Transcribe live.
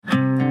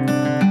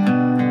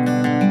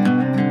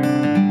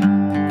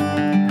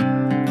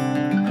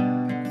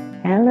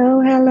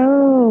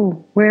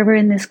wherever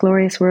in this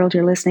glorious world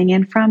you're listening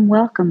in from,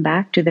 welcome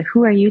back to the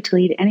Who Are You to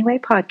Lead Anyway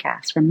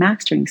podcast, from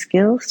mastering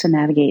skills to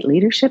navigate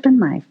leadership in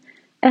life,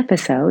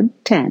 episode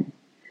 10.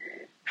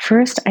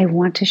 First, I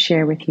want to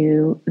share with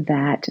you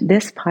that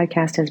this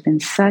podcast has been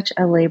such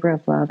a labor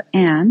of love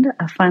and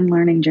a fun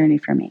learning journey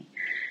for me.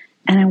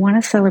 And I want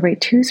to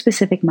celebrate two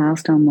specific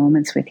milestone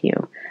moments with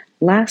you.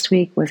 Last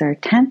week was our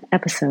 10th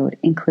episode,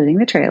 including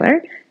the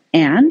trailer,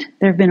 and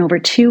there have been over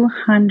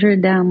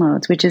 200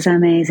 downloads, which is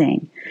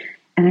amazing.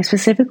 And I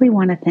specifically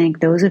want to thank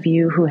those of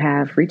you who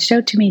have reached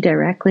out to me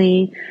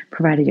directly,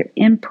 provided your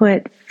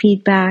input,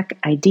 feedback,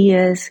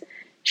 ideas,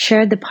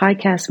 shared the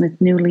podcast with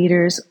new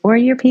leaders, or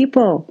your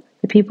people,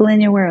 the people in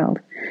your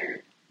world.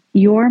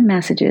 Your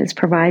messages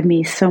provide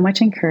me so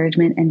much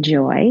encouragement and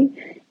joy.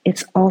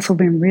 It's also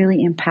been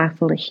really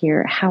impactful to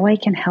hear how I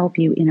can help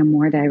you in a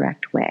more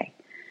direct way.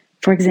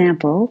 For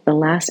example, the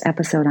last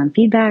episode on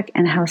feedback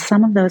and how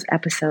some of those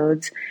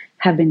episodes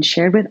have been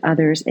shared with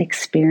others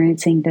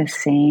experiencing the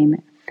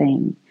same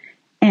thing.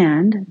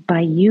 And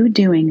by you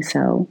doing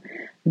so,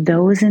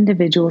 those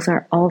individuals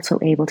are also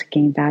able to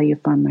gain value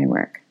from my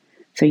work.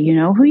 So you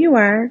know who you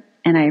are,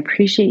 and I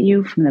appreciate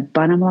you from the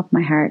bottom of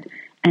my heart,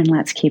 and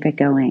let's keep it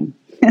going.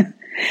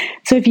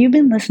 So if you've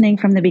been listening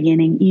from the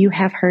beginning, you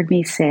have heard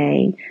me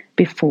say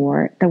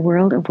before, the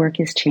world of work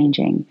is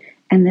changing,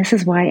 and this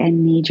is why I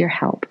need your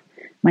help.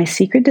 My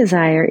secret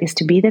desire is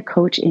to be the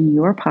coach in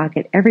your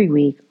pocket every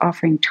week,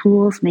 offering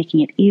tools, making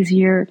it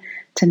easier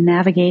to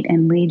navigate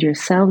and lead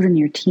yourselves and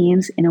your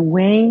teams in a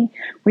way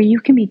where you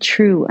can be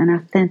true and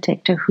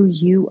authentic to who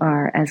you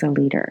are as a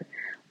leader,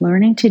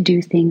 learning to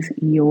do things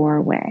your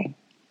way.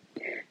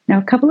 Now,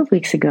 a couple of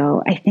weeks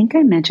ago, I think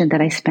I mentioned that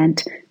I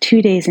spent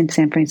 2 days in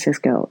San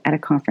Francisco at a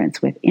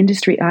conference with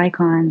industry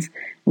icons,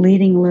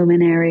 leading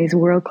luminaries,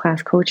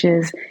 world-class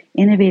coaches,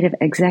 innovative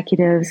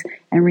executives,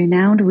 and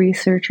renowned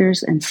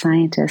researchers and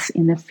scientists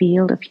in the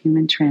field of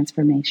human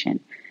transformation.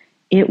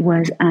 It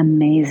was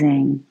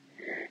amazing.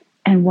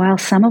 And while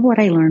some of what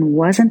I learned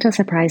wasn't a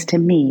surprise to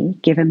me,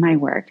 given my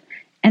work,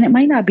 and it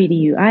might not be to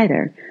you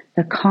either,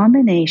 the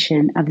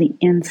combination of the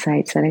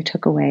insights that I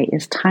took away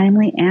is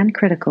timely and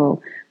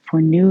critical for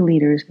new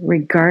leaders,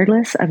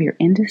 regardless of your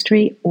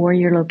industry or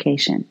your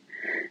location.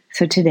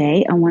 So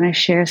today, I want to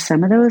share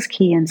some of those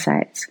key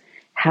insights,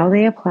 how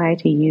they apply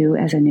to you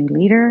as a new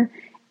leader,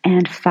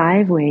 and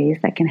 5 ways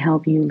that can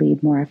help you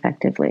lead more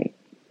effectively.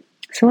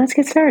 So let's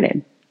get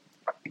started.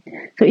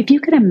 So if you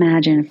could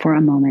imagine for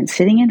a moment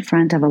sitting in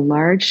front of a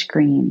large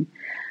screen,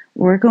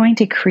 we're going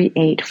to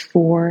create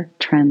 4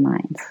 trend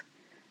lines.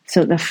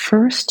 So the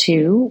first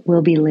 2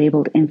 will be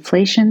labeled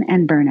inflation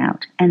and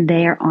burnout, and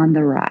they are on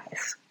the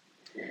rise.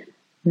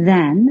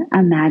 Then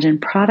imagine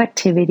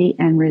productivity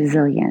and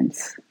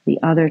resilience, the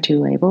other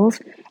 2 labels,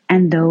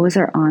 and those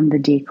are on the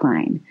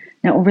decline.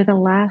 Now, over the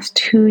last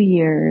 2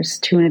 years,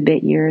 2 and a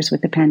bit years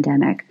with the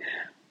pandemic,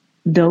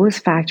 those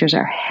factors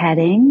are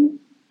heading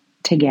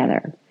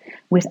together.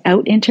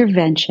 Without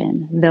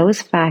intervention,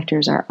 those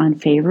factors are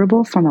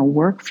unfavorable from a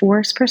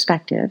workforce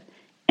perspective,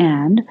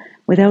 and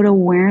without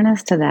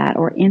awareness to that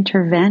or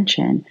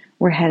intervention,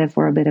 we're headed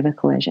for a bit of a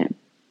collision.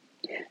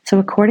 So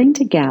according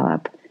to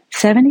Gallup,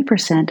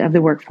 70% of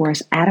the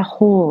workforce at a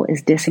whole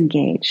is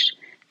disengaged.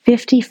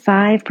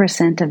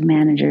 55% of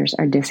managers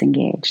are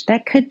disengaged.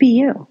 That could be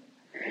you.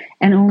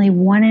 And only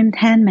 1 in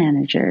 10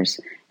 managers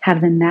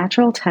have the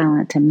natural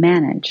talent to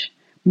manage,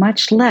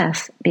 much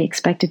less be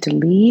expected to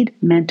lead,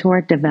 mentor,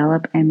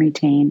 develop, and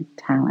retain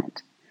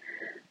talent.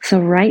 So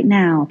right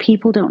now,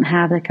 people don't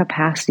have the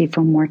capacity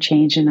for more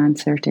change and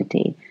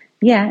uncertainty.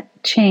 Yet,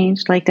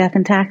 change, like death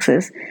and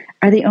taxes,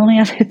 are the only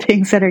other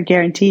things that are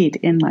guaranteed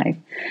in life.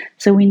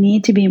 So we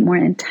need to be more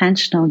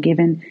intentional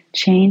given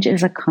change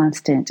is a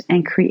constant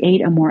and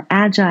create a more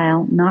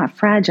agile, not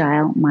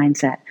fragile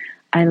mindset.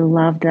 I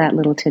loved that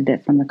little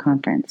tidbit from the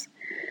conference.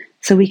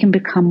 So we can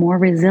become more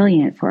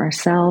resilient for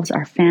ourselves,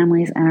 our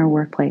families, and our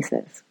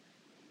workplaces.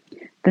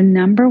 The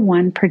number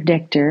 1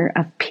 predictor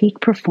of peak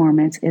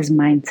performance is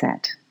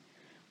mindset.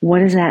 What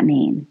does that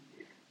mean?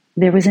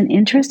 There was an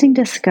interesting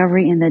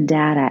discovery in the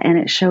data, and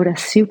it showed a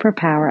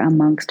superpower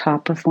amongst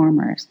top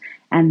performers,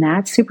 and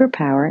that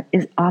superpower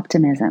is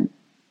optimism.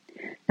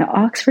 Now,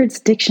 Oxford's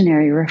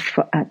dictionary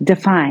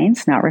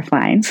defines, not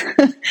refines,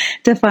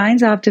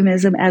 defines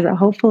optimism as a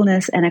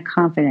hopefulness and a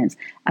confidence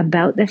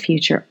about the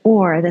future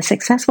or the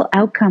successful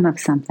outcome of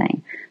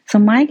something. So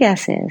my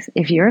guess is,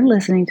 if you're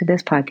listening to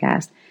this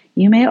podcast,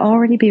 you may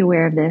already be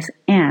aware of this,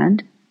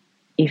 and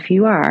if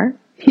you are,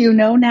 you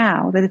know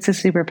now that it's a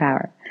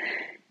superpower.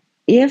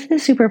 If the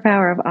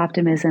superpower of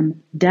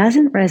optimism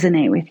doesn't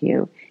resonate with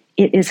you,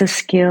 it is a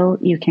skill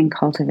you can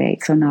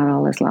cultivate, so not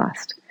all is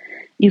lost.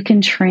 You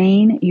can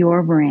train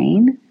your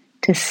brain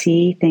to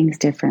see things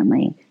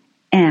differently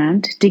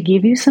and to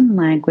give you some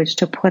language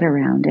to put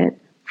around it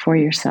for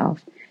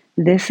yourself.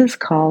 This is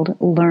called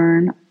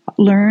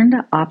learned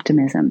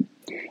optimism.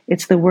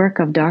 It's the work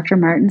of Dr.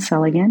 Martin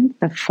Seligman,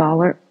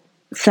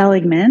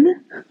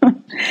 Seligman.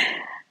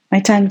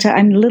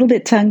 I'm a little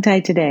bit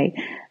tongue-tied today.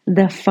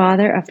 The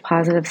father of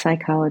positive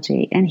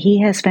psychology, and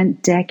he has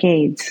spent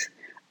decades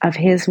of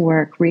his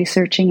work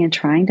researching and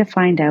trying to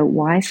find out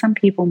why some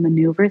people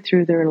maneuver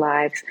through their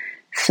lives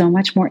so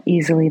much more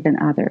easily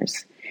than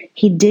others.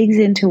 He digs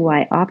into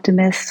why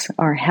optimists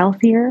are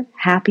healthier,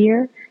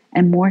 happier,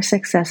 and more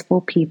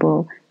successful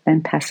people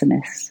than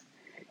pessimists,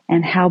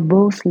 and how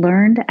both are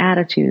learned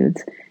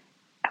attitudes,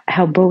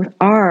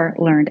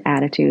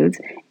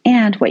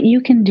 and what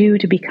you can do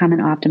to become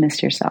an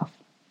optimist yourself.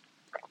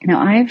 Now,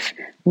 I've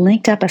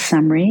linked up a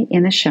summary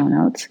in the show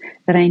notes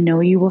that I know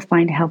you will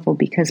find helpful,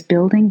 because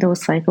building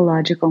those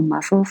psychological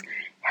muscles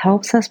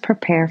helps us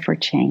prepare for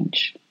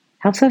change,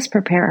 helps us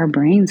prepare our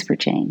brains for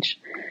change.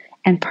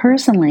 And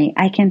personally,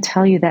 I can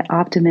tell you that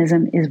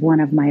optimism is one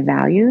of my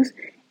values,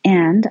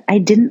 and I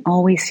didn't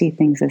always see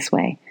things this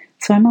way.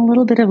 So I'm a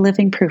little bit of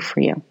living proof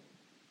for you.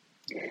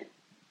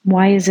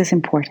 Why is this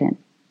important?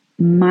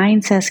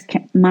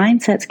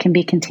 Mindsets can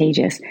be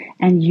contagious,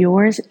 and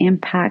yours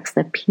impacts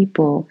the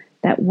people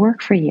that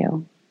work for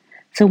you.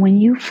 So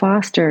when you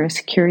foster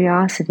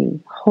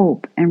curiosity,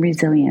 hope, and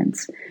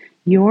resilience,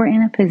 you're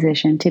in a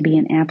position to be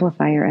an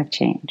amplifier of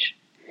change.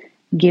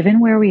 Given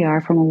where we are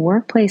from a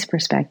workplace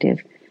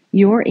perspective,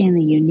 you're in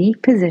the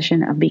unique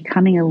position of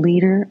becoming a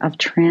leader of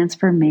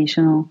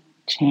transformational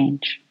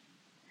change.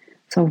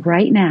 So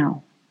right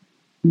now,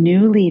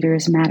 new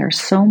leaders matter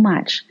so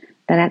much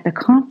that at the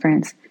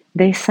conference,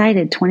 they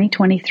cited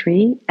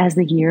 2023 as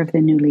the year of the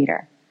new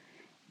leader.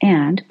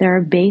 And there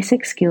are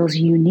basic skills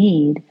you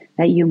need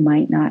that you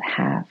might not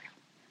have.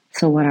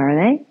 So what are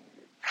they?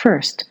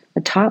 First,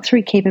 the top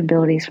 3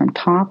 capabilities from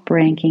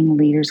top-ranking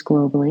leaders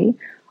globally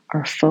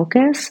are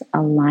focus,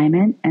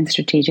 alignment, and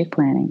strategic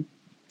planning.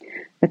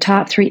 The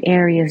top 3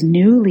 areas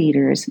new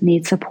leaders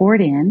need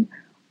support in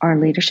are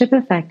leadership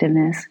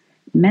effectiveness,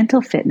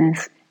 mental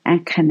fitness,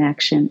 and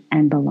connection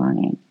and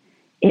belonging.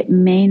 It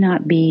may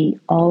not be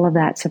all of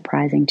that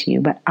surprising to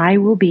you, but I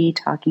will be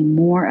talking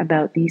more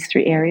about these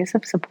 3 areas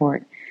of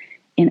support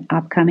in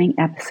upcoming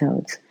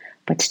episodes.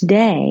 But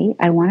today,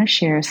 I want to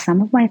share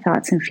some of my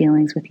thoughts and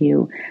feelings with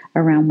you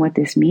around what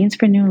this means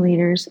for new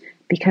leaders,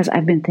 because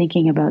I've been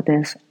thinking about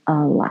this a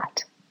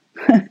lot.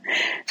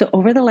 So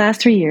over the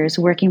last 3 years,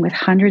 working with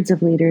hundreds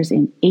of leaders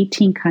in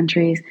 18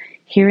 countries,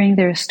 hearing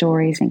their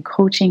stories and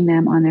coaching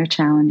them on their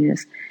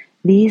challenges,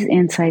 these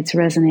insights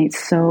resonate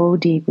so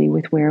deeply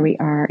with where we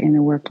are in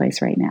the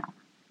workplace right now.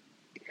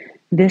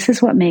 This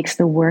is what makes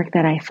the work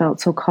that I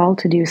felt so called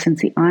to do since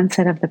the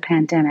onset of the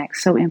pandemic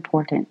so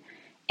important,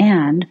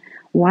 and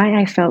why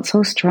I felt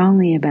so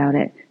strongly about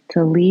it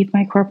to leave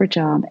my corporate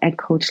job and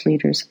coach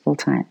leaders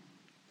full-time.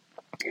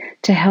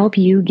 To help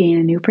you gain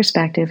a new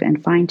perspective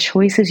and find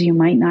choices you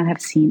might not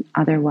have seen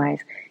otherwise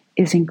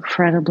is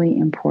incredibly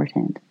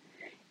important.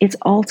 It's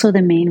also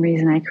the main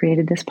reason I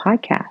created this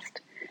podcast,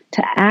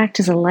 to act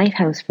as a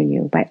lighthouse for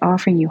you by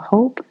offering you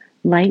hope,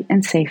 light,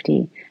 and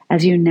safety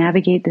as you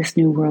navigate this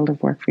new world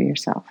of work for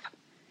yourself.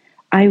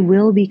 I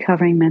will be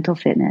covering mental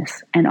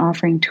fitness and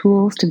offering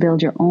tools to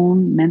build your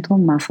own mental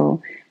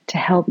muscle to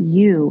help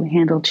you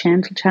handle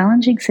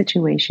challenging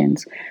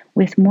situations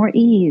with more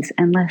ease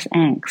and less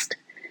angst.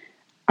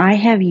 I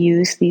have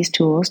used these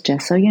tools,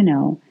 just so you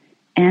know,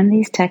 and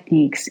these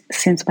techniques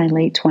since my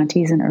late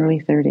 20s and early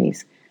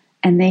 30s,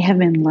 and they have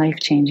been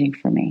life-changing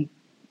for me.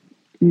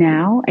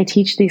 Now, I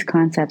teach these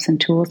concepts and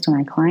tools to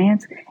my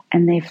clients,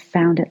 and they've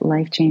found it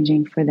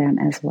life-changing for them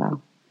as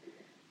well.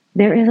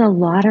 There is a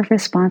lot of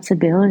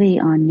responsibility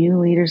on new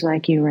leaders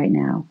like you right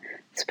now,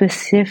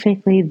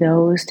 specifically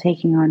those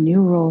taking on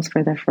new roles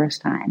for the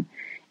first time.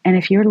 And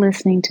if you're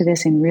listening to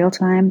this in real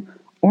time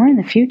or in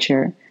the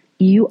future,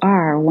 you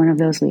are one of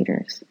those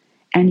leaders.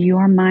 And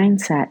your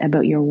mindset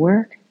about your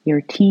work, your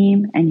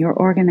team, and your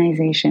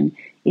organization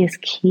is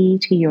key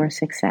to your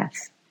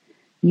success.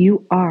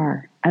 You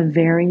are in a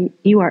very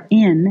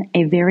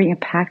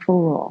impactful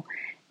role,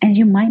 and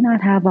you might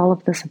not have all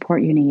of the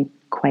support you need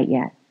quite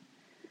yet.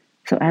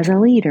 So as a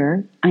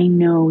leader, I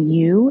know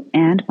you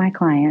and my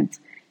clients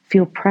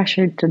feel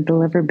pressured to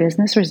deliver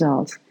business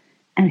results,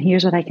 and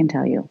here's what I can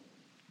tell you.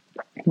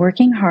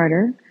 Working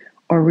harder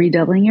or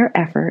redoubling your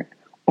effort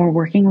or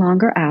working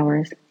longer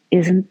hours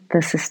isn't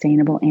the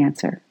sustainable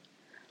answer.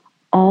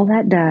 All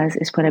that does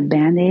is put a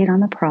Band-Aid on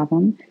the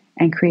problem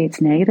and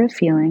creates negative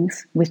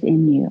feelings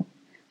within you,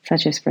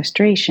 such as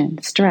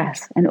frustration,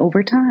 stress, and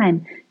over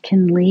time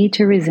can lead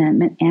to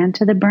resentment and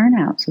to the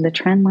burnout, so the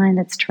trend line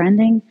that's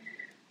trending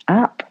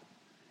up.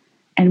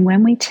 And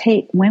when we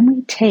take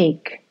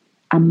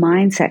a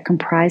mindset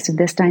comprised of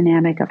this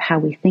dynamic of how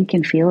we think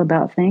and feel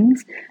about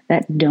things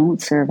that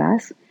don't serve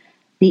us,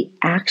 the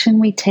action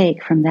we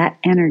take from that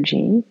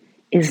energy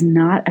is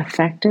not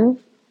effective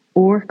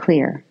or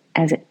clear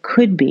as it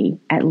could be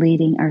at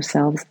leading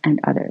ourselves and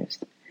others.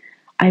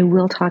 I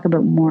will talk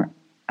about more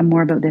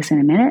about this in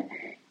a minute.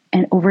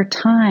 And over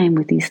time,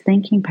 with these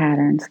thinking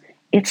patterns,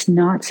 it's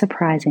not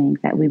surprising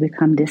that we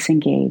become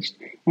disengaged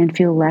and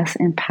feel less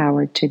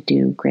empowered to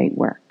do great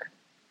work.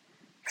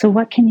 So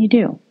what can you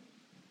do?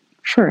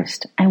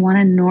 First, I want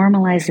to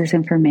normalize this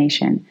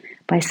information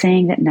by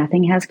saying that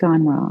nothing has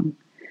gone wrong.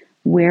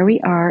 Where we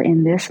are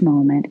in this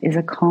moment is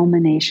a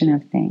culmination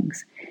of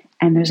things,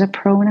 And there's a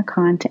pro and a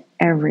con to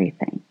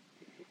everything.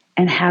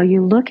 And how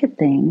you look at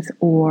things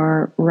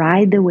or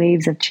ride the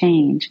waves of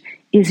change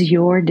is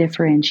your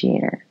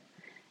differentiator.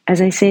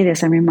 As I say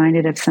this, I'm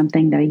reminded of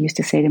something that I used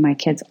to say to my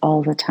kids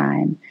all the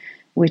time,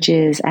 which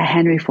is a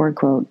Henry Ford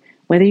quote: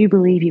 whether you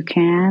believe you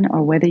can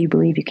or whether you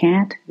believe you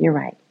can't, you're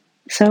right.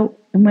 So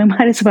we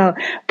might as well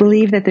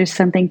believe that there's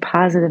something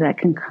positive that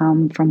can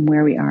come from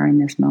where we are in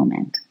this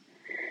moment.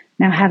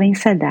 Now, having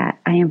said that,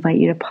 I invite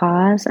you to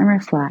pause and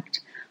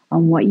reflect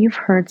on what you've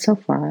heard so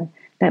far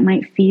that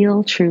might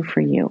feel true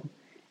for you,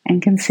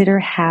 and consider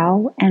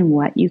how and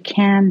what you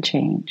can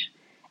change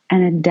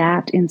and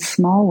adapt in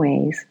small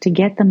ways to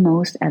get the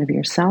most out of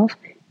yourself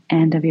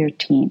and of your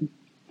team.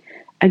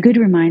 A good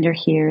reminder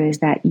here is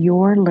that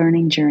your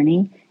learning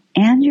journey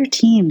and your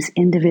team's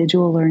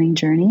individual learning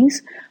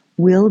journeys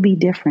will be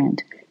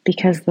different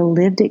because the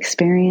lived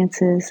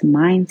experiences,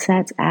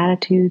 mindsets,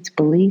 attitudes,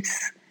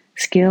 beliefs,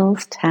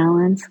 skills,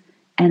 talents,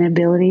 and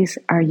abilities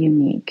are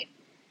unique.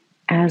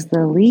 As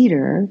the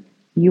leader,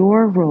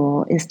 your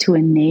role is to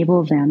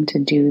enable them to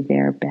do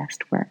their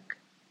best work.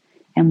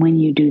 And when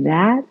you do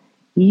that,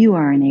 you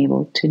are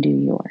enabled to do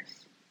yours.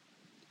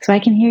 So I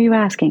can hear you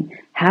asking,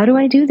 how do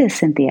I do this,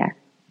 Cynthia?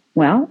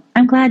 Well,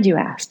 I'm glad you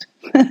asked.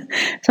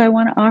 So I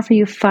want to offer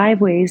you 5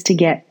 ways to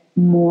get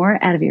more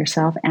out of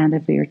yourself and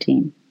of your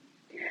team.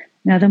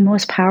 Now, the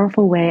most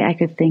powerful way I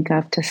could think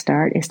of to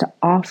start is to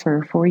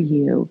offer for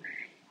you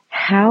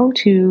how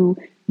to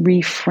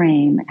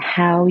reframe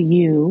how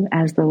you,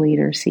 as the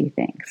leader, see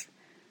things.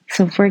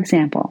 So, for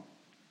example,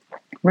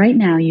 right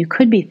now you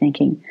could be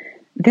thinking,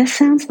 this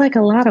sounds like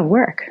a lot of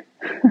work.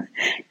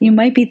 You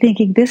might be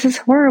thinking, this is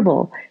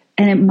horrible,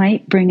 and it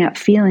might bring up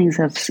feelings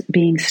of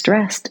being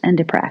stressed and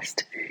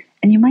depressed.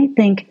 And you might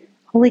think,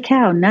 holy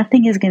cow,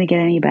 nothing is going to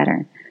get any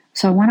better.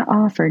 So I want to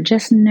offer,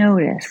 just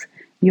notice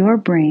your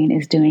brain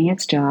is doing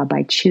its job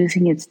by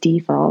choosing its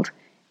default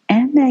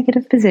and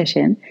negative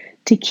position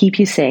to keep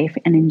you safe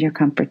and in your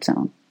comfort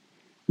zone.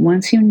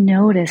 Once you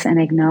notice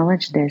and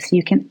acknowledge this,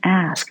 you can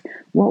ask,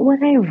 what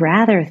would I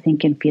rather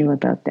think and feel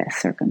about this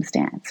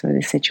circumstance or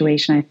the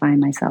situation I find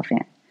myself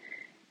in?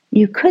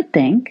 You could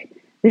think,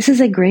 this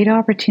is a great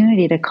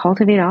opportunity to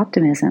cultivate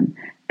optimism,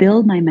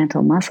 build my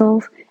mental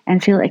muscles,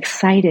 and feel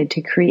excited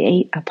to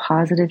create a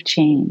positive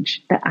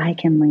change that I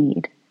can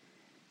lead.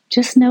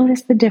 Just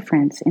notice the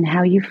difference in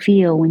how you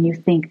feel when you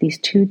think these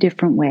 2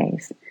 different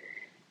ways.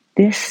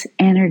 This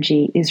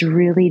energy is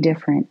really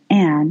different,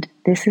 and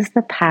this is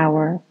the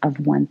power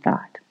of one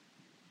thought.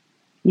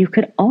 You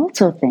could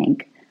also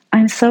think,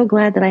 I'm so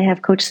glad that I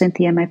have Coach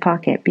Cynthia in my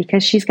pocket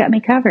because she's got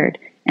me covered,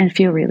 and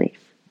feel relief.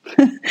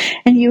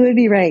 And you would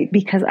be right,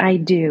 because I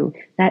do.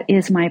 That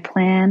is my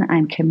plan.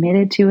 I'm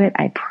committed to it.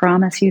 I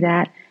promise you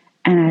that.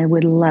 And I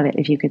would love it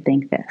if you could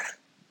think this.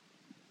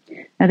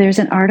 Now, there's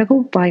an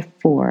article by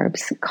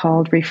Forbes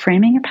called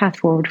Reframing a Path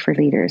Forward for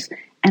Leaders.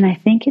 And I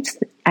think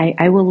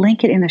I will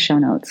link it in the show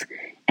notes.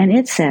 And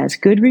it says,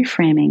 good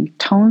reframing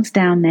tones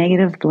down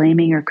negative,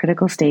 blaming, or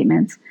critical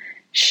statements,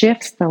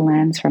 shifts the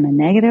lens from a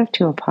negative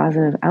to a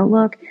positive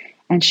outlook,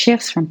 and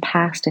shifts from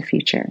past to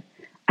future.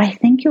 I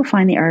think you'll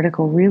find the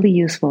article really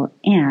useful,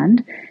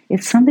 and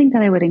it's something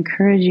that I would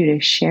encourage you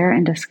to share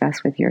and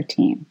discuss with your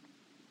team.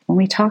 When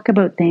we talk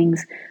about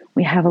things,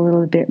 we have a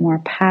little bit more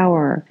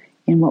power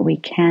in what we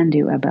can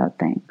do about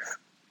things.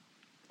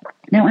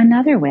 Now,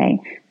 another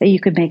way that you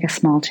could make a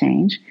small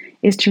change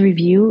is to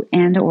review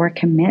and or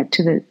recommit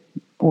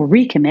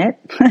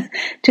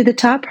to the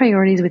top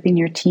priorities within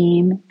your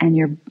team and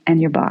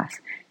your boss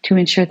to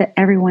ensure that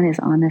everyone is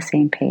on the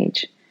same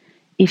page.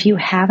 If you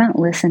haven't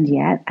listened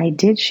yet, I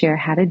did share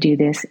how to do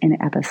this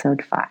in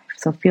episode 5,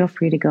 so feel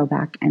free to go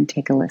back and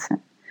take a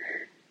listen.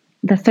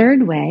 The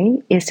third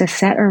way is to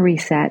set or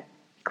reset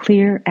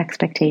clear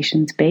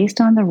expectations based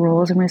on the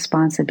roles and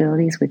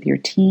responsibilities with your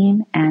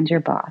team and your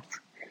boss.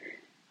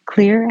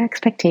 Clear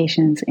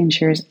expectations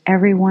ensures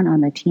everyone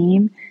on the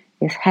team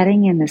is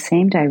heading in the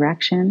same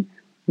direction,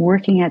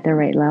 working at the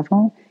right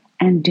level,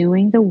 and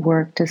doing the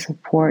work to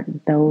support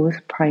those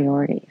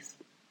priorities.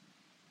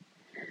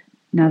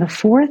 Now, the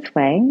fourth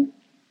way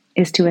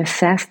is to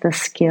assess the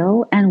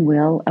skill and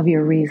will of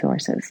your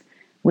resources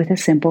with a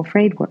simple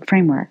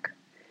framework.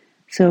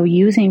 So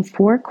using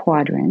 4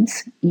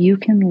 quadrants, you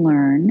can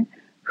learn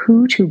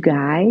who to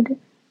guide,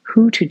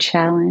 who to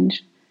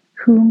challenge,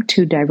 whom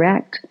to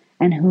direct,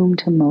 and whom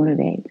to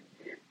motivate.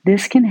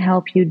 This can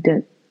help you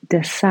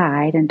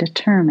decide and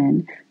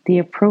determine the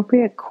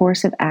appropriate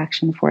course of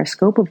action for a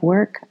scope of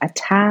work, a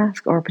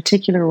task, or a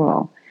particular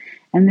role.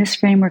 And this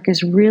framework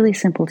is really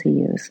simple to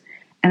use.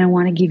 And I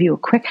want to give you a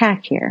quick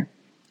hack here.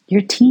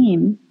 Your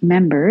team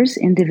members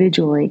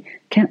individually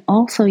can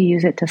also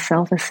use it to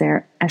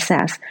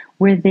self-assess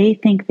where they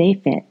think they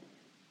fit,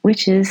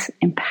 which is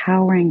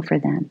empowering for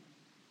them.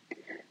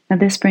 Now,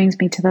 this brings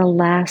me to the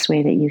last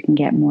way that you can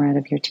get more out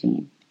of your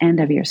team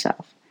and of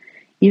yourself.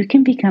 You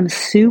can become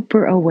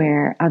super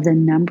aware of the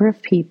number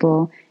of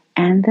people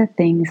and the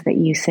things that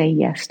you say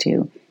yes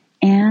to,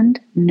 and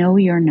know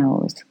your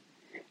no's.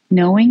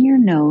 Knowing your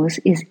no's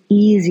is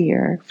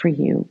easier for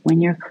you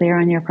when you're clear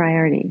on your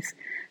priorities.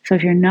 So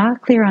if you're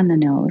not clear on the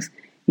no's,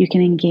 you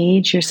can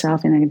engage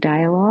yourself in a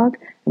dialogue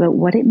about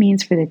what it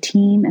means for the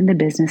team and the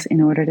business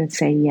in order to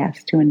say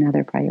yes to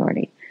another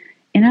priority.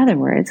 In other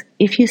words,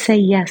 if you say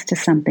yes to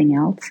something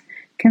else,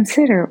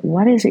 consider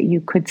what is it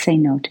you could say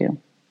no to.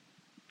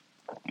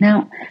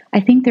 Now,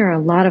 I think there are a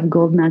lot of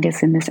gold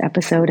nuggets in this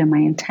episode, and my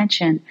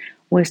intention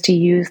was to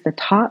use the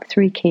top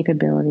 3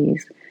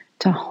 capabilities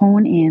to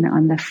hone in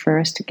on the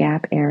first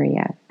gap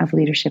area of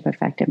leadership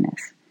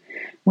effectiveness.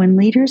 When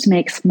leaders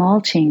make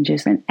small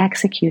changes and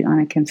execute on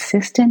a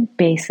consistent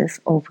basis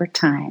over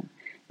time,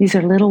 these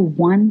are little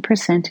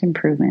 1%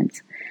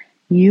 improvements,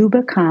 you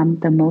become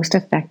the most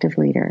effective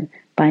leader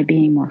by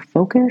being more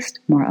focused,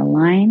 more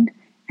aligned,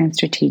 and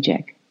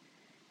strategic.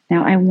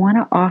 Now, I want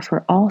to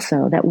offer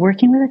also that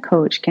working with a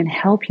coach can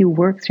help you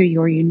work through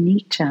your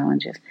unique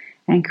challenges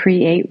and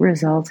create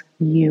results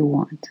you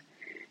want.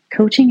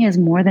 Coaching is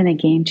more than a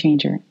game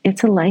changer.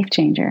 It's a life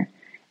changer.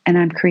 And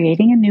I'm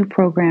creating a new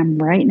program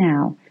right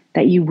now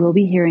that you will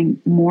be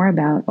hearing more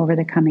about over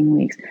the coming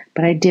weeks,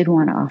 but I did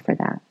want to offer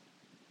that.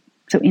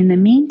 So in the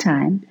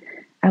meantime,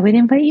 I would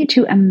invite you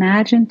to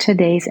imagine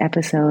today's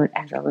episode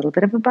as a little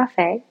bit of a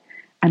buffet.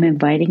 I'm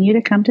inviting you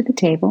to come to the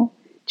table,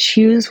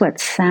 choose what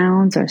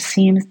sounds or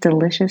seems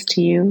delicious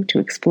to you to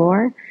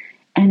explore,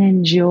 and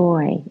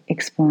enjoy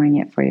exploring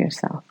it for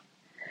yourself.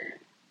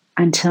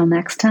 Until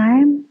next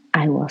time,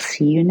 I will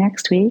see you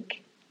next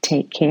week.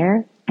 Take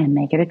care and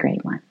make it a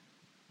great one.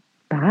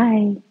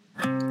 Bye.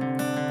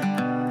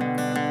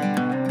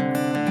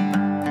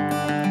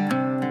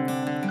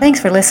 Thanks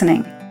for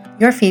listening.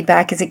 Your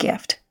feedback is a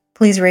gift.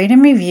 Please rate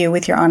and review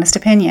with your honest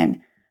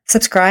opinion.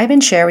 Subscribe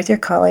and share with your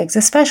colleagues,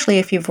 especially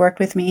if you've worked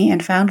with me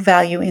and found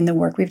value in the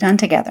work we've done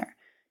together.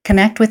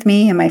 Connect with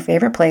me in my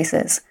favorite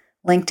places,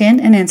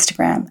 LinkedIn and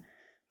Instagram.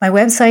 My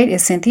website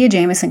is Cynthia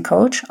Jamieson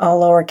Coach,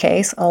 all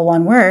lowercase, all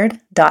one word,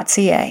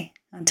 .ca.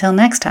 Until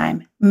next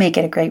time, make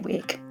it a great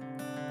week.